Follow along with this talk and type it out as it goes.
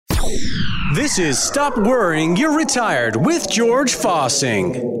This is Stop Worrying, You're Retired with George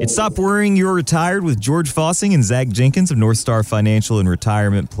Fossing. It's Stop Worrying, You're Retired with George Fossing and Zach Jenkins of North Star Financial and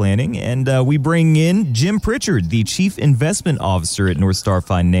Retirement Planning. And we bring in Jim Pritchard, the Chief Investment Officer at North Star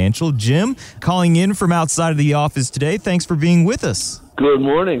Financial. Jim, calling in from outside of the office today. Thanks for being with us. Good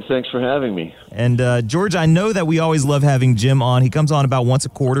morning. Thanks for having me. And George, I know that we always love having Jim on. He comes on about once a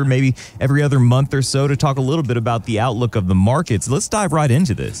quarter, maybe every other month or so, to talk a little bit about the outlook of the markets. Let's dive right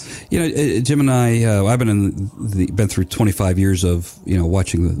into this. You know, Jim and I, I've been through 25 years of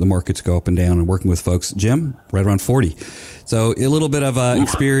watching the markets go up and down and working with folks. Jim, right around 40. So a little bit of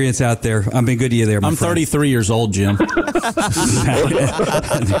experience out there. I'm being good to you there, my I'm friend. 33 years old, Jim. Wow.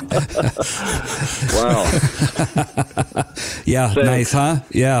 Yeah, Thanks. nice, huh?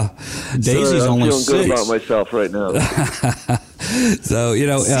 Yeah. Daisy's I'm only feeling 6. good about myself right now. So,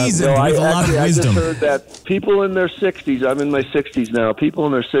 Seasoned with a lot of I wisdom. just heard that people in their 60s, I'm in my 60s now, people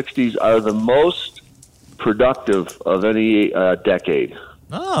in their 60s are the most productive of any decade.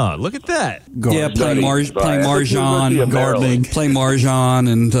 Oh, look at that. yeah, playing University Mahjong, of Maryland. playing Mahjong,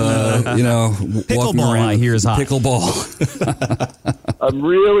 and walking Pickleball, around. I hear, is hot. Pickleball. I'm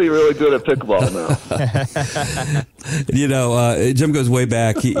really, really good at pickleball now. Jim goes way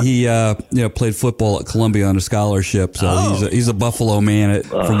back. He played football at Columbia on a scholarship, so he's a Buffalo man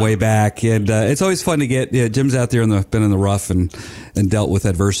from way back. And it's always fun to get. Jim's out there been in the rough and dealt with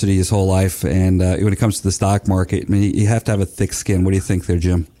adversity his whole life. And when it comes to the stock market, I mean, you have to have a thick skin. What do you think there,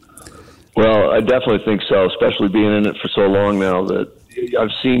 Jim? Well, I definitely think so, especially being in it for so long now that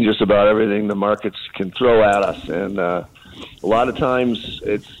I've seen just about everything the markets can throw at us. And a lot of times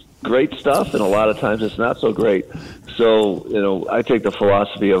it's great stuff, and a lot of times it's not so great. So, I take the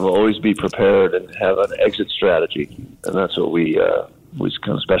philosophy of always be prepared and have an exit strategy. And that's what we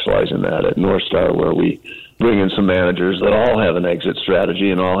kind of specialize in that at North Star, where we bring in some managers that all have an exit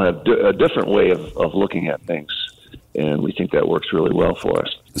strategy and all have a different way of looking at things. And we think that works really well for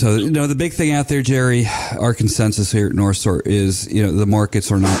us. So, the big thing out there, Jerry, our consensus here at North Star is, the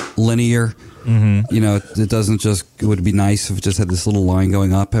markets are not linear. Mm-hmm. It doesn't just, it would be nice if it just had this little line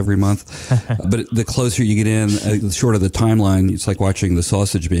going up every month. But the closer you get in, the shorter the timeline, it's like watching the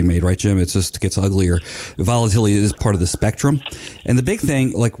sausage being made, right, Jim? It just gets uglier. Volatility is part of the spectrum. And the big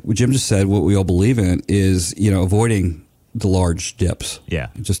thing, like what Jim just said, what we all believe in is, avoiding the large dips. Yeah.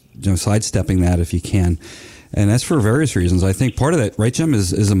 Just, sidestepping that if you can. And that's for various reasons. I think part of that, right, Jim,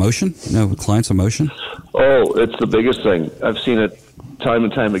 is emotion, clients' emotion. Oh, it's the biggest thing. I've seen it time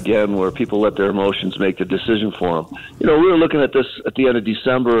and time again where people let their emotions make the decision for them. We were looking at this at the end of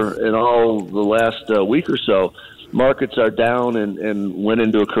December and all the last week or so. Markets are down and went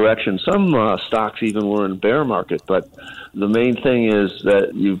into a correction. Some stocks even were in bear market. But the main thing is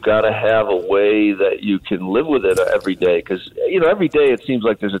that you've got to have a way that you can live with it every day. Because, every day it seems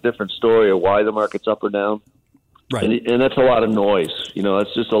like there's a different story of why the market's up or down. Right. And that's a lot of noise.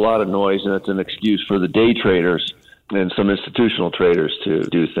 It's just a lot of noise, and it's an excuse for the day traders and some institutional traders to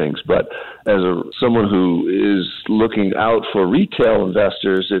do things. But as someone who is looking out for retail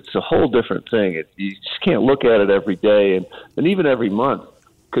investors, it's a whole different thing. You just can't look at it every day and even every month,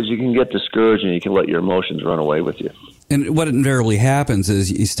 because you can get discouraged and you can let your emotions run away with you. And what invariably happens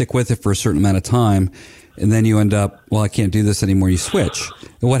is you stick with it for a certain amount of time, and then you end up, I can't do this anymore. You switch.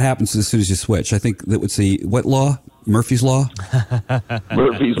 And what happens as soon as you switch? I think that would see what law? Murphy's Law?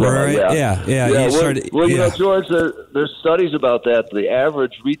 Murphy's Law, right? Yeah. George, there's studies about that. The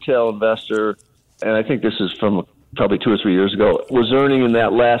average retail investor, and I think this is from probably 2 or 3 years ago, was earning in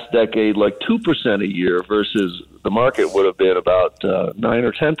that last decade like 2% a year versus the market would have been about 9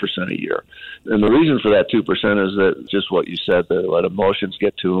 or 10% a year. And the reason for that 2% is that just what you said, they let emotions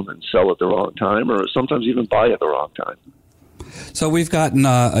get to them and sell at the wrong time, or sometimes even buy at the wrong time. So we've gotten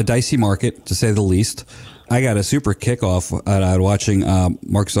a dicey market, to say the least. I got a super kickoff out of watching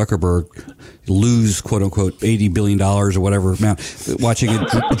Mark Zuckerberg lose, quote unquote, $80 billion or whatever amount, watching it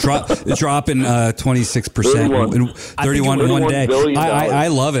drop in 26% in 31 in one day. I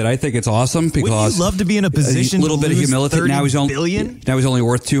love it. I think it's awesome because wouldn't you love to be in a position a little bit of humility. Now he's only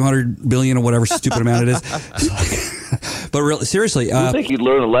worth $200 billion or whatever stupid amount it is. But really, seriously, I think you'd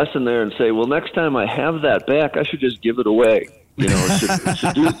learn a lesson there and say, well, next time I have that back, I should just give it away.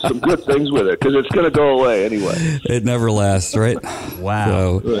 Should do some good things with it, because it's going to go away anyway. It never lasts, right?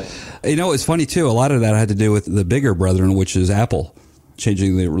 Wow. So, it's funny, too. A lot of that had to do with the bigger brethren, which is Apple,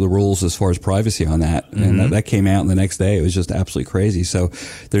 changing the rules as far as privacy on that. Mm-hmm. And that came out, and the next day it was just absolutely crazy. So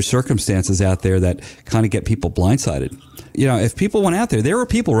there's circumstances out there that kind of get people blindsided. If people went out there were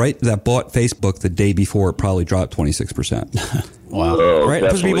people, right, that bought Facebook the day before it probably dropped 26%. Wow. Right?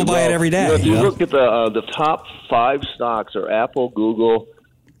 Because people buy it every day. If you look at the top 5 stocks are Apple, Google,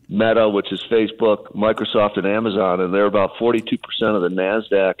 Meta, which is Facebook, Microsoft, and Amazon, and they're about 42% of the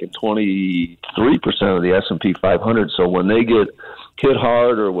NASDAQ and 23% of the S&P 500. So when they get hit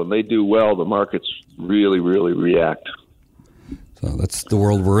hard or when they do well, the markets really, really react. So that's the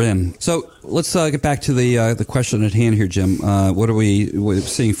world we're in. So let's get back to the question at hand here, Jim. What are we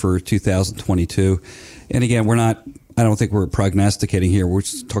seeing for 2022? And again, I don't think we're prognosticating here. We're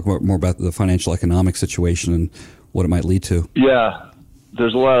just talking more about the financial economic situation and what it might lead to. Yeah.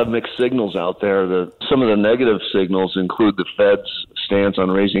 There's a lot of mixed signals out there. Some of the negative signals include the Fed's stance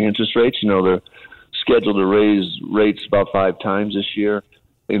on raising interest rates. They're scheduled to raise rates about 5 times this year.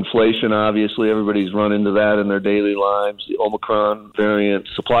 Inflation, obviously, everybody's run into that in their daily lives. The Omicron variant,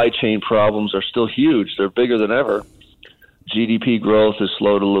 supply chain problems are still huge. They're bigger than ever. GDP growth has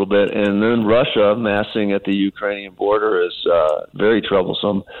slowed a little bit. And then Russia massing at the Ukrainian border is very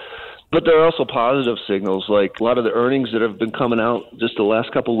troublesome. But there are also positive signals, like a lot of the earnings that have been coming out just the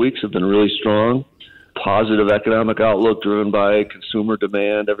last couple of weeks have been really strong. Positive economic outlook driven by consumer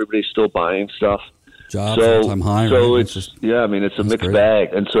demand. Everybody's still buying stuff. Jobs all-time high. So right? it's it's a mixed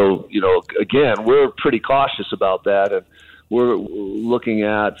bag. And so, again, we're pretty cautious about that. And we're looking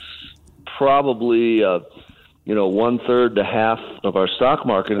at probably 1/3 to half of our stock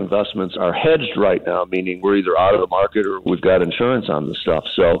market investments are hedged right now, meaning we're either out of the market or we've got insurance on the stuff.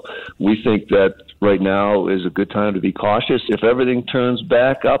 So we think that right now is a good time to be cautious. If everything turns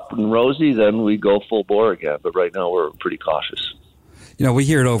back up and rosy, then we go full bore again. But right now we're pretty cautious. We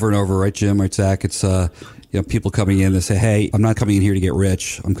hear it over and over, right, Jim, right, Zach? It's people coming in that say, hey, I'm not coming in here to get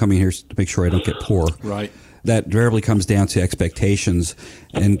rich. I'm coming here to make sure I don't get poor. Right. That invariably comes down to expectations.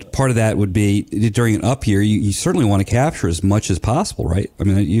 And part of that would be during an up year, you certainly want to capture as much as possible, right? I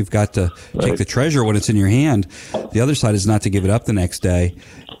mean, you've got to take the treasure when it's in your hand. The other side is not to give it up the next day.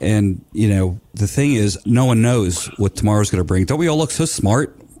 And, the thing is, no one knows what tomorrow's going to bring. Don't we all look so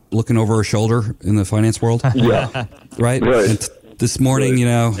smart looking over our shoulder in the finance world? Yeah. Right? And this morning,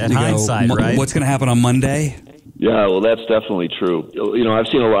 hindsight, right? What's going to happen on Monday? Yeah, well, that's definitely true. I've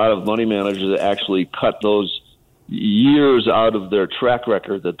seen a lot of money managers that actually cut those years out of their track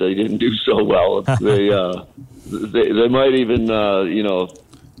record that they didn't do so well. They might even,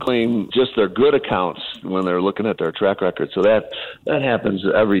 claim just their good accounts when they're looking at their track record. So that happens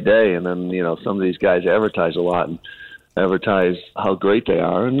every day. And then, some of these guys advertise a lot and advertise how great they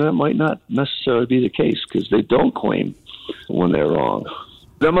are. And that might not necessarily be the case because they don't claim when they're wrong.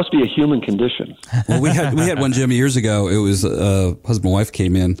 That must be a human condition. Well, we had one, Jim, years ago. It was husband and wife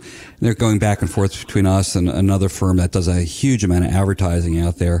came in. And they're going back and forth between us and another firm that does a huge amount of advertising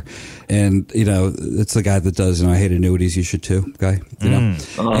out there. And, it's the guy that does, I hate annuities, you should too, guy. And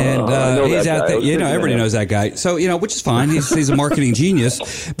he's out there. Everybody knows that guy. So, which is fine. He's a marketing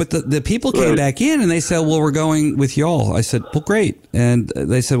genius. But the people came back in and they said, well, we're going with y'all. I said, well, great. And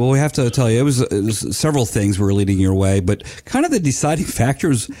they said, well, we have to tell you, it was several things were leading your way, but kind of the deciding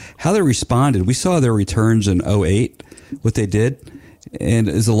factor was how they responded. We saw their returns in 2008, what they did. And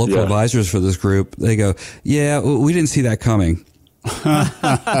as the local advisors for this group, they go, yeah, we didn't see that coming. I'm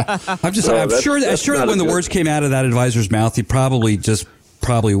sure that when the words came out of that advisor's mouth, he probably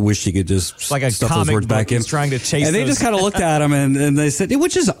wished he could just like a stuff those words back in. Trying to chase and they just kind of looked at him and they said,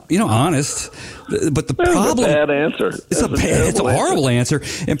 which is honest. But the problem, a bad answer. It's a horrible answer.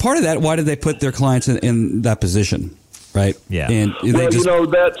 And part of that, why did they put their clients in that position? Right. Yeah. And that's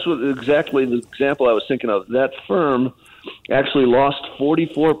exactly the example I was thinking of. That firm actually lost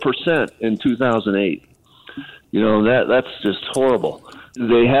 44% in 2008. That's just horrible.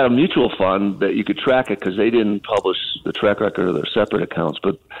 They had a mutual fund that you could track it because they didn't publish the track record of their separate accounts,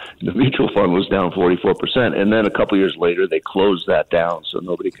 but the mutual fund was down 44%. And then a couple years later, they closed that down so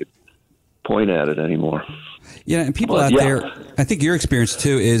nobody could point at it anymore. Yeah, and people out there, I think your experience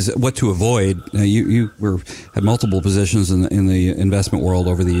too is what to avoid. You had multiple positions in the investment world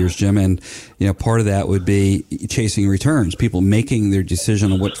over the years, Jim, and part of that would be chasing returns. People making their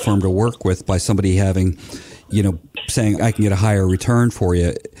decision on what firm to work with by somebody having, saying I can get a higher return for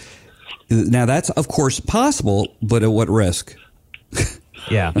you. Now that's of course possible, but at what risk?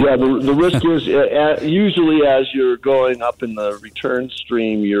 Yeah. Yeah, the risk is usually as you're going up in the return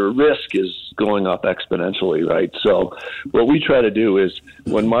stream, your risk is going up exponentially, right? So what we try to do is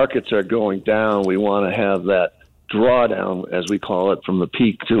when markets are going down, we want to have that drawdown, as we call it, from the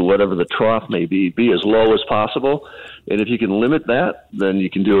peak to whatever the trough may be as low as possible. And if you can limit that, then you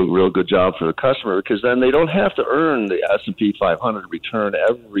can do a real good job for the customer because then they don't have to earn the S&P 500 return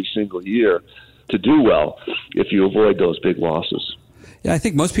every single year to do well if you avoid those big losses. Yeah, I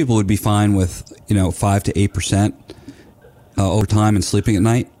think most people would be fine with 5 to 8% over time and sleeping at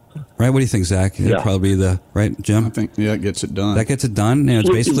night, Right? What do you think, Zach? It'd probably be right, Jim? I think, it gets it done. That gets it done. It's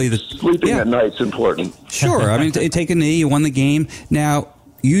basically sleeping at night's important. Sure. I mean, take a knee, you won the game. Now,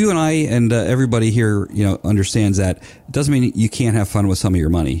 you and I and everybody here, understands that it doesn't mean you can't have fun with some of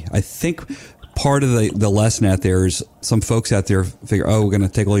your money. I think part of the lesson out there is some folks out there figure, we're going to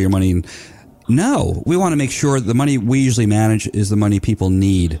take all your money. And no, we want to make sure the money we usually manage is the money people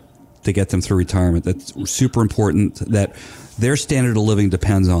need to get them through retirement. That's super important, that their standard of living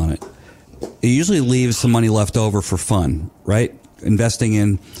depends on it. It usually leaves some money left over for fun, right? Investing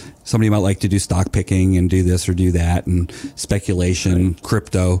in, somebody might like to do stock picking and do this or do that, and speculation,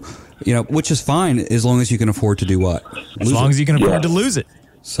 crypto, which is fine as long as you can afford to do what? As long as you can afford to lose it.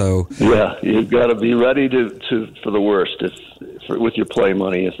 So you've got to be ready for the worst with your play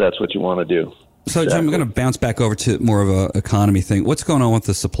money, if that's what you want to do. So, Jim, I'm going to bounce back over to more of an economy thing. What's going on with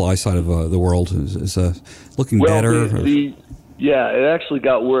the supply side of the world? Is looking better? It actually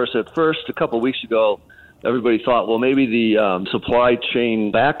got worse. At first, a couple of weeks ago, everybody thought, well, maybe the supply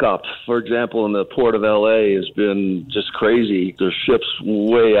chain backup, for example, in the port of L.A. has been just crazy. There's ships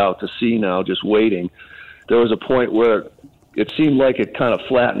way out to sea now just waiting. There was a point where it seemed like it kind of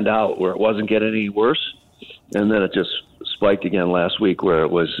flattened out, where it wasn't getting any worse, and then it just spiked again last week, where it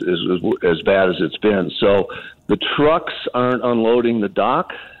was as bad as it's been. So the trucks aren't unloading the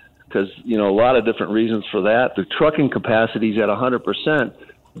dock because, a lot of different reasons for that. The trucking capacity is at 100%,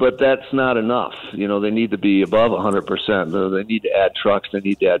 but that's not enough. They need to be above 100%. They need to add trucks. They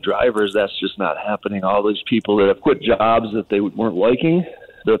need to add drivers. That's just not happening. All these people that have quit jobs that they weren't liking,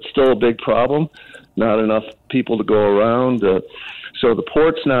 that's still a big problem. Not enough people to go around. So the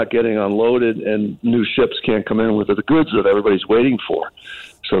port's not getting unloaded, and new ships can't come in with the goods that everybody's waiting for.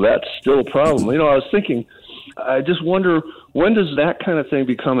 So that's still a problem. I was thinking, I just wonder, when does that kind of thing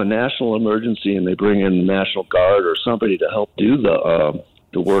become a national emergency and they bring in the National Guard or somebody to help do the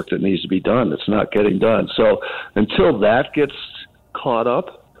work that needs to be done that's not getting done? So until that gets caught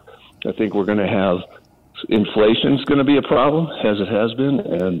up, I think we're going to have inflation's going to be a problem, as it has been,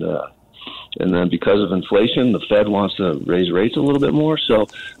 and then because of inflation, the Fed wants to raise rates a little bit more. So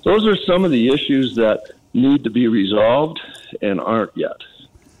those are some of the issues that need to be resolved and aren't yet.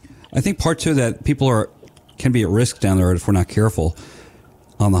 I think part two, that people can be at risk down there if we're not careful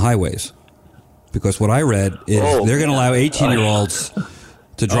on the highways. Because what I read is they're going to allow 18-year-olds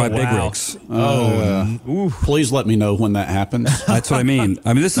to drive big rigs. Please let me know when that happens. That's what I mean.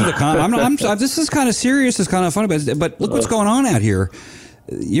 This is this is kind of serious. It's kind of funny, but look what's going on out here.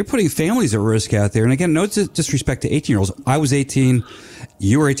 You're putting families at risk out there. And again, no disrespect to 18-year-olds. I was 18,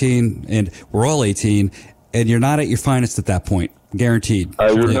 you were 18, and we're all 18, and you're not at your finest at that point. Guaranteed.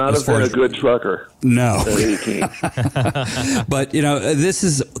 I would not have been a good trucker. No. At 18. But,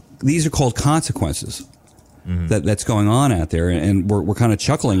 these are called consequences. That's going on out there, and we're kind of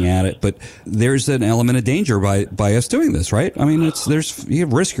chuckling at it, but there's an element of danger by us doing this, right? You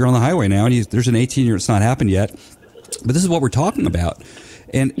have risk. You're on the highway now, and there's an 18-year. It's not happened yet, but this is what we're talking about.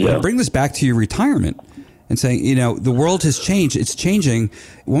 And bring this back to your retirement and saying, the world has changed. It's changing.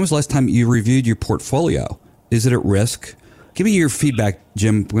 When was the last time you reviewed your portfolio? Is it at risk? Give me your feedback,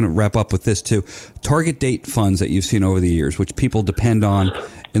 Jim. We're going to wrap up with this too. Target date funds that you've seen over the years, which people depend on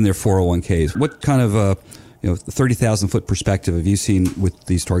in their 401ks. What kind of 30,000-foot perspective have you seen with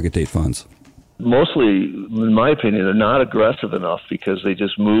these target date funds? Mostly, in my opinion, they're not aggressive enough because they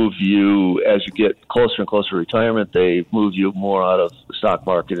just move you, as you get closer and closer to retirement, they move you more out of the stock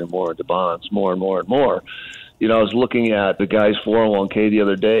market and more into bonds, more and more and more. I was looking at the guy's 401k the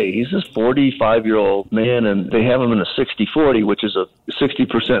other day. He's this 45-year-old man, and they have him in a 60-40, which is a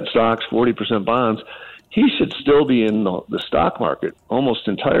 60% stocks, 40% bonds. He should still be in the stock market almost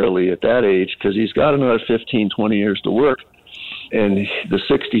entirely at that age because he's got another 15, 20 years to work. And the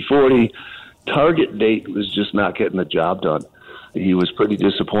 60-40 target date was just not getting the job done. He was pretty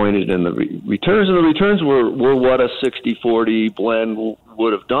disappointed in the returns, and the returns were what a 60-40 blend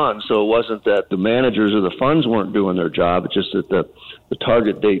would have done. So it wasn't that the managers or the funds weren't doing their job. It's just that the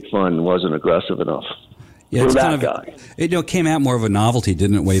target date fund wasn't aggressive enough. Yeah, it's kind of, it came out more of a novelty,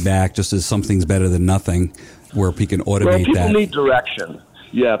 didn't it, way back, just as something's better than nothing, where we can automate people that. People need direction.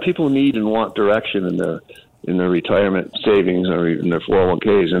 Yeah, people need and want direction in their retirement savings or in their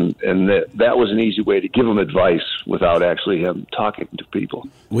 401ks, and that was an easy way to give them advice without actually talking to people.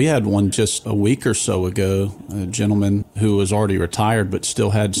 We had one just a week or so ago, a gentleman who was already retired but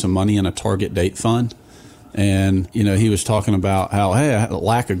still had some money in a target date fund. And, he was talking about how, the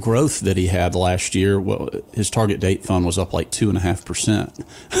lack of growth that he had last year, well, his target date fund was up like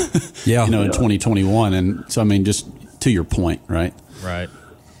 2.5%, yeah. in 2021. And so, just to your point, right? Right.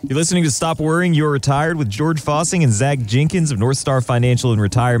 You're listening to Stop Worrying, You're Retired with George Fossing and Zach Jenkins of North Star Financial and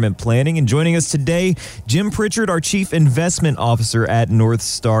Retirement Planning. And joining us today, Jim Pritchard, our Chief Investment Officer at North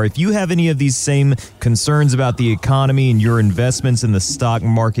Star. If you have any of these same concerns about the economy and your investments in the stock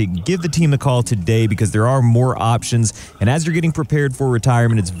market, give the team a call today because there are more options. And as you're getting prepared for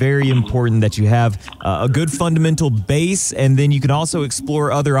retirement, it's very important that you have a good fundamental base, and then you can also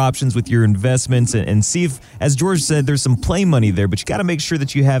explore other options with your investments and see if, as George said, there's some play money there, but you got to make sure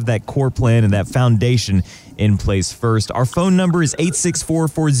that you have that core plan and that foundation in place first. Our phone number is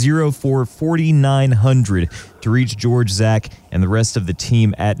 864-404-4900 to reach George, Zach, and the rest of the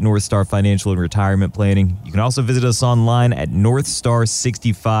team at North Star Financial and Retirement Planning. You can also visit us online at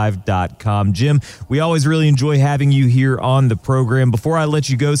northstar65.com. Jim, we always really enjoy having you here on the program. Before I let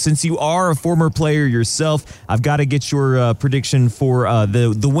you go, since you are a former player yourself, I've got to get your prediction for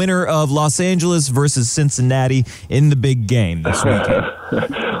the winner of Los Angeles versus Cincinnati in the big game this weekend.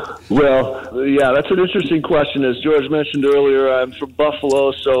 Well, yeah, that's an interesting question. As George mentioned earlier, I'm from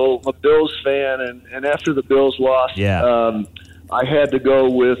Buffalo, so I'm a Bills fan, and after the Bills lost, I had to go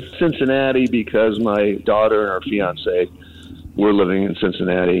with Cincinnati because my daughter and her fiance were living in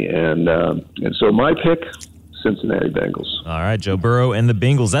Cincinnati, and so my pick, Cincinnati Bengals. All right, Joe Burrow and the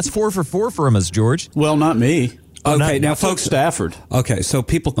Bengals. That's 4 for 4 from us, George. Well, not me. Okay, now, folks, Stafford. Okay, so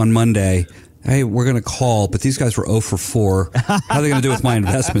people on Monday, hey, we're going to call, but these guys were 0 for 4. How are they going to do with my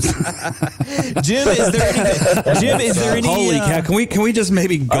investments? Jim, is there any? Holy cow! Can we just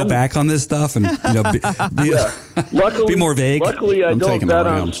maybe go back on this stuff and be more vague? Luckily, I don't bet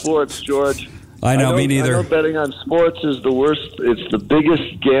on sports, George. I know, me neither. I know betting on sports is the worst. It's the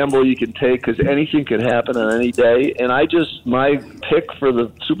biggest gamble you can take because anything can happen on any day. And my pick for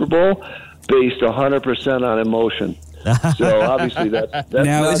the Super Bowl based 100% on emotion. So obviously that's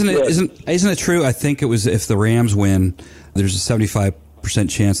now not isn't it true? I think it was if the Rams win, there's a 75%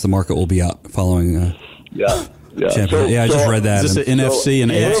 chance the market will be up following. Yeah. I just read that. Is this an NFC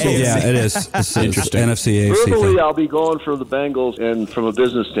and AFC? Yeah, it is. It's interesting. NFC, AFC. Verbally, I'll be going for the Bengals, and from a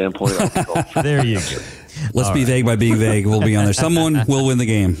business standpoint, I'll be going for There you go. Let's be vague by being vague. We'll be on there. Someone will win the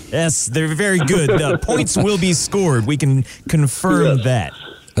game. Yes, they're very good. Points will be scored. We can confirm that.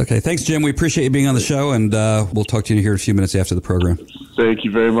 Okay, thanks, Jim. We appreciate you being on the show, and we'll talk to you here in a few minutes after the program. Thank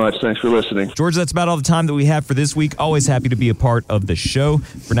you very much. Thanks for listening. George, that's about all the time that we have for this week. Always happy to be a part of the show.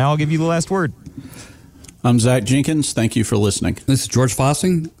 For now, I'll give you the last word. I'm Zach Jenkins. Thank you for listening. This is George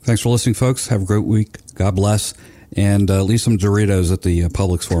Fossing. Thanks for listening, folks. Have a great week. God bless. And leave some Doritos at the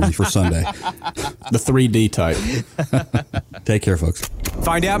Publix for me for Sunday. The 3D type. Take care, folks.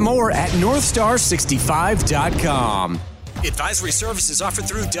 Find out more at northstar65.com. Advisory services offered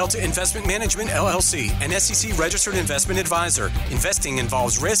through Delta Investment Management, LLC, an SEC-registered investment advisor. Investing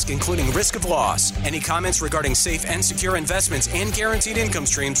involves risk, including risk of loss. Any comments regarding safe and secure investments and guaranteed income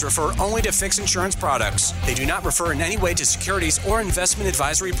streams refer only to fixed insurance products. They do not refer in any way to securities or investment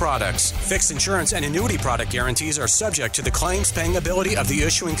advisory products. Fixed insurance and annuity product guarantees are subject to the claims-paying ability of the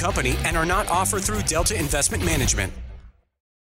issuing company and are not offered through Delta Investment Management.